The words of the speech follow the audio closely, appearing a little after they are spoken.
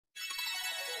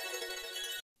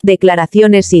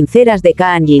Declaraciones sinceras de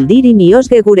Kaan Yildirim y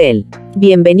Ozge Gurel.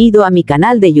 Bienvenido a mi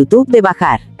canal de YouTube de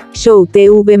Bajar. Show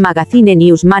TV Magazine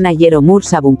News Manager Omur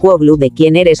Sabuncuoglu, de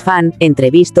quien eres fan,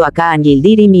 entrevistó a Kaan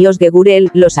Yildirim y Ozge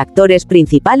Gurel, los actores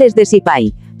principales de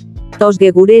Sipai. Ozge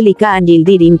Gurel y Kaan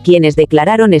Yildirim, quienes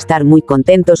declararon estar muy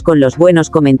contentos con los buenos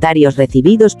comentarios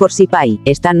recibidos por Sipai,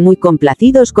 están muy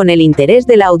complacidos con el interés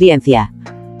de la audiencia.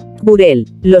 Gurel: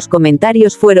 los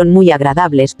comentarios fueron muy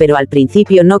agradables, pero al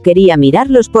principio no quería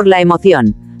mirarlos por la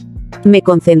emoción. Me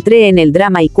concentré en el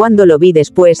drama y cuando lo vi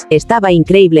después, estaba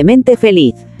increíblemente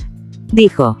feliz.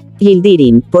 Dijo.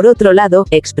 Yildirim, por otro lado,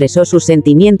 expresó sus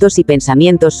sentimientos y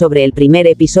pensamientos sobre el primer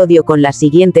episodio con las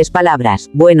siguientes palabras: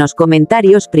 buenos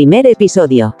comentarios, primer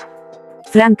episodio.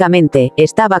 Francamente,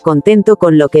 estaba contento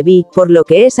con lo que vi, por lo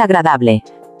que es agradable.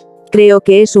 Creo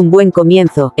que es un buen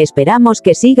comienzo, esperamos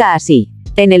que siga así.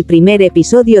 En el primer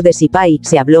episodio de Sipai,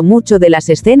 se habló mucho de las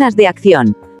escenas de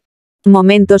acción.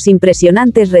 Momentos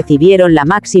impresionantes recibieron la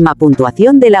máxima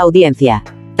puntuación de la audiencia.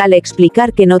 Al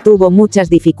explicar que no tuvo muchas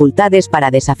dificultades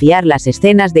para desafiar las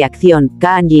escenas de acción,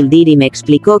 Kaan Yildirim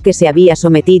explicó que se había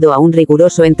sometido a un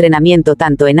riguroso entrenamiento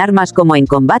tanto en armas como en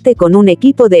combate con un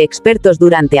equipo de expertos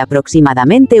durante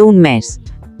aproximadamente un mes.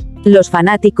 Los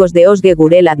fanáticos de Ozge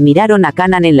Gurel admiraron a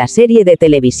Kaan en la serie de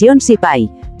televisión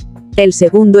Sipai. El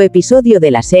segundo episodio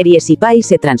de la serie Sipai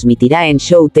se transmitirá en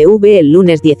Show TV el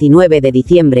lunes 19 de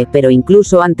diciembre, pero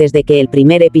incluso antes de que el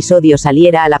primer episodio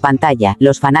saliera a la pantalla,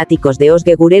 los fanáticos de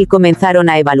Ozge Gurel comenzaron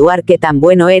a evaluar qué tan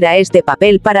bueno era este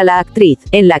papel para la actriz,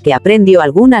 en la que aprendió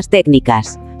algunas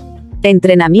técnicas.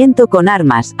 Entrenamiento con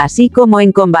armas, así como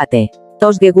en combate.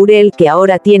 Ozge Gurel, que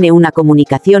ahora tiene una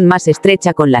comunicación más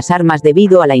estrecha con las armas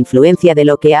debido a la influencia de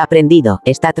lo que ha aprendido,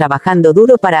 está trabajando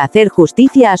duro para hacer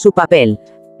justicia a su papel.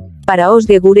 Para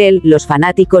Ozge Gurel, los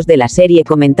fanáticos de la serie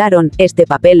comentaron: este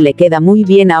papel le queda muy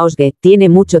bien a Ozge, tiene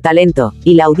mucho talento,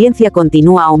 y la audiencia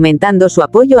continúa aumentando su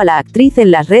apoyo a la actriz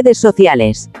en las redes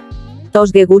sociales.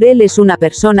 Ozge Gurel es una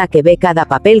persona que ve cada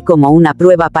papel como una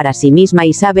prueba para sí misma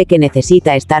y sabe que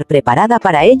necesita estar preparada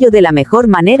para ello de la mejor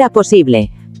manera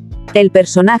posible. El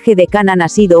personaje de Kaan ha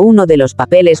sido uno de los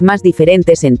papeles más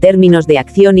diferentes en términos de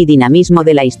acción y dinamismo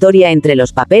de la historia entre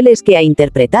los papeles que ha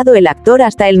interpretado el actor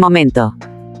hasta el momento.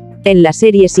 En la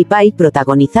serie Sipai,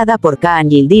 protagonizada por Kaan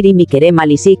Yildirim y Kerem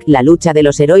Alisik, la lucha de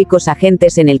los heroicos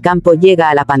agentes en el campo llega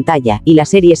a la pantalla, y la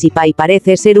serie Sipai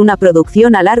parece ser una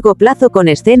producción a largo plazo con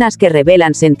escenas que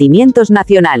revelan sentimientos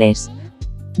nacionales.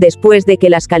 Después de que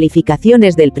las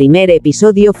calificaciones del primer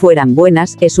episodio fueran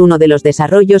buenas, es uno de los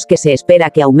desarrollos que se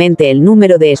espera que aumente el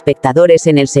número de espectadores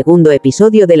en el segundo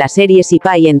episodio de la serie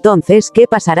Sipai. Entonces, ¿qué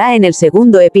pasará en el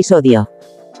segundo episodio?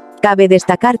 Cabe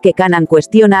destacar que Kaan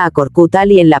cuestiona a Korkut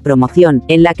Ali en la promoción,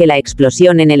 en la que la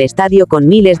explosión en el estadio con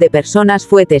miles de personas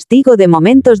fue testigo de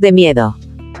momentos de miedo.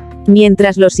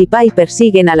 Mientras los Sipai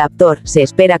persiguen al actor, se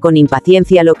espera con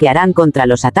impaciencia lo que harán contra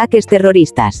los ataques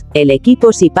terroristas. El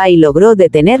equipo Sipai logró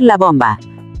detener la bomba.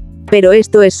 Pero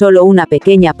esto es solo una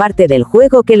pequeña parte del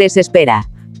juego que les espera.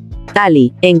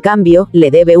 Ali, en cambio,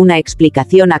 le debe una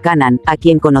explicación a Kaan, a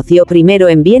quien conoció primero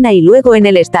en Viena y luego en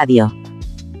el estadio.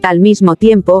 Al mismo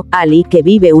tiempo, Ali, que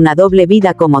vive una doble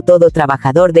vida como todo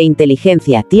trabajador de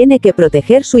inteligencia, tiene que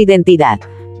proteger su identidad.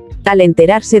 Al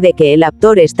enterarse de que el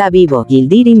actor está vivo,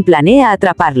 Yildirim planea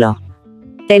atraparlo.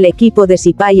 El equipo de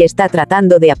Sipai está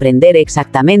tratando de aprender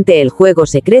exactamente el juego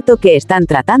secreto que están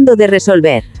tratando de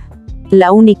resolver.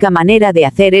 La única manera de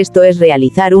hacer esto es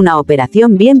realizar una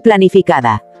operación bien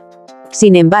planificada.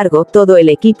 Sin embargo, todo el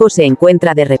equipo se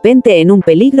encuentra de repente en un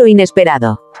peligro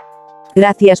inesperado.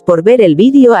 Gracias por ver el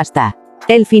vídeo hasta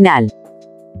el final.